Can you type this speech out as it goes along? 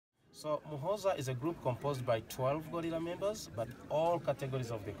So Muhoza is a group composed by 12 gorilla members, but all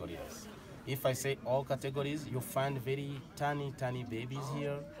categories of the gorillas. If I say all categories, you find very tiny babies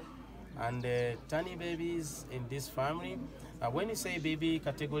here. And tiny babies in this family, when you say baby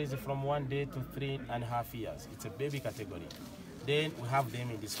categories from 1 day to 3.5 years, it's a baby category. Then we have them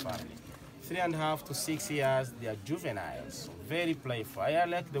in this family. 3.5 to 6 years, they are juveniles, very playful. I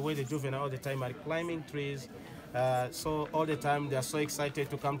like the way the juvenile all the time are climbing trees. So all the time they are so excited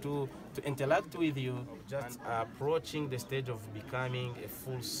to come to interact with you, just approaching the stage of becoming a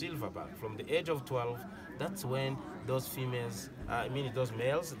full silverback. From the age of 12, that's when those females, those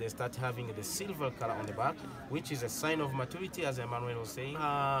males, they start having the silver color on the back, which is a sign of maturity, as Emmanuel was saying.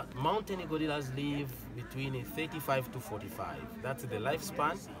 Mountain gorillas live between 35 to 45. That's the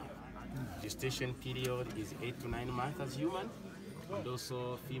lifespan. Gestation period is 8 to 9 months as human. And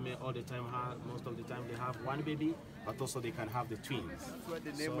also female all the time most of the time they have one baby, but also they can have the twins. That's where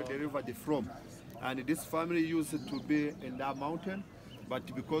the name of the river is from. And this family used to be in that mountain, but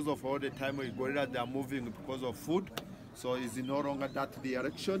because of all the time gorillas they are moving because of food, so it's no longer that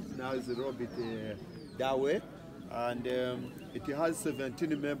direction. Now it's a little bit that way. And it has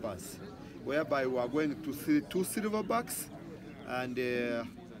 17 members, whereby we are going to see 2 silverbacks. And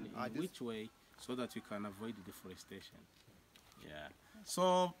which way? So that we can avoid deforestation. Yeah.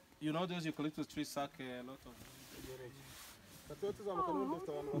 So, you know, those eucalyptus trees suck a lot of...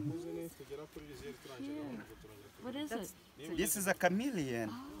 What is it? This is a chameleon.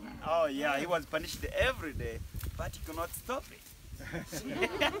 Oh yeah, he was punished every day, but he could not stop it. So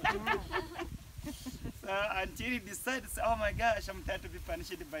until he decided, oh my gosh, I'm tired to be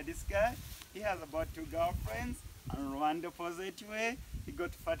punished by this guy. He has about 2 girlfriends, and run the opposite way. He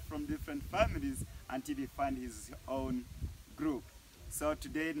got fat from different families until he found his own group. So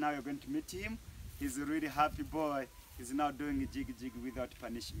today, now you're going to meet him. He's a really happy boy. He's now doing a jig without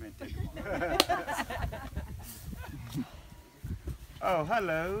punishment anymore. Oh,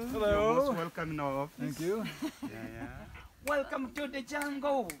 hello. Hello. You're most welcome in our office. Thank you. Yeah. Welcome to the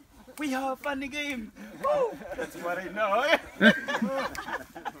jungle. We have a funny game. Woo! That's what I know. There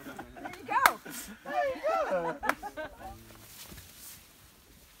you go. There you go.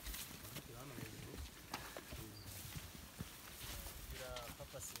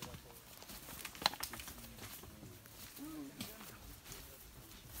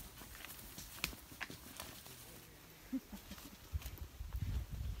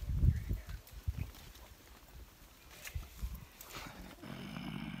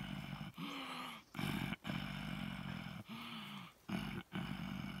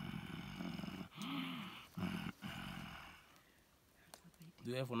 Do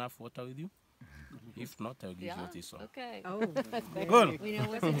you have enough water with you? If not, I'll give you this one. Okay. Oh, Good. We know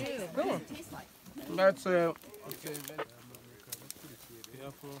what to do. cool. That's okay.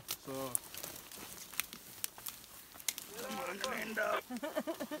 Careful. So.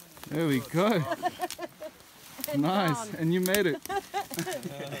 There we go. Nice, and you made it.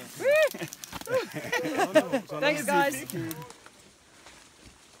 Thanks, guys.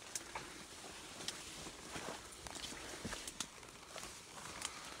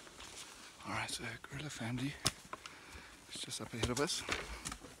 Alright, so gorilla family is just up ahead of us.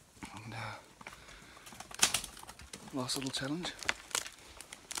 And last little challenge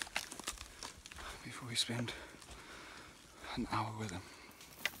before we spend an hour with them.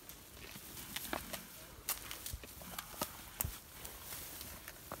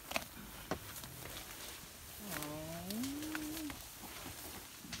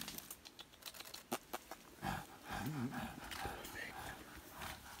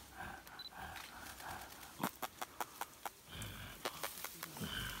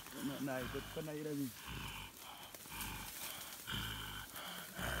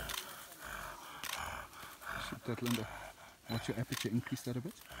 Shoot that, Linda. Watch your aperture, increase that a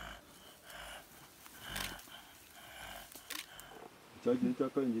bit.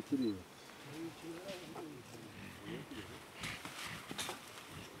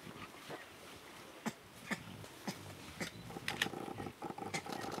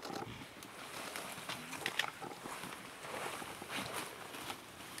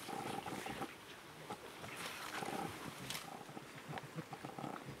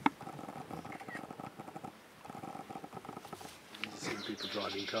 People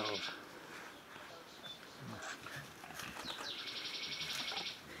driving cars.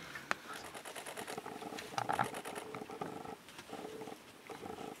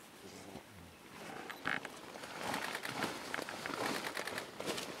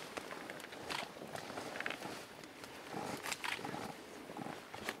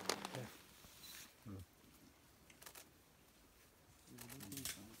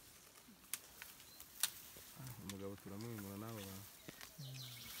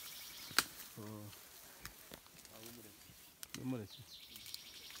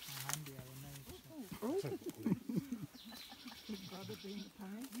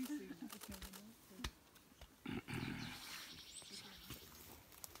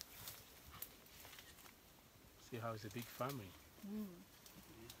 See how it's a big family.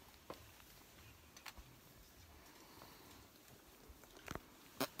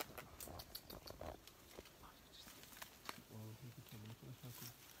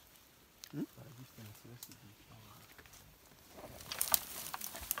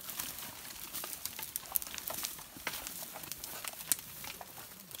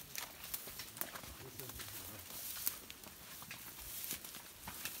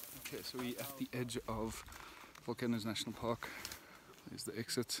 Okay, so we're at the edge of Volcanoes National Park. There's the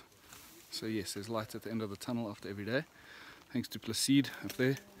exit. So yes, there's light at the end of the tunnel after every day. Thanks to Placide up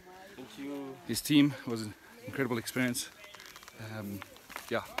there. Thank you. His team was an incredible experience.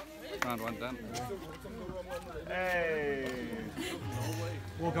 Yeah, round one done. Hey!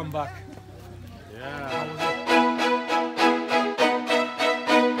 Welcome back. Yeah.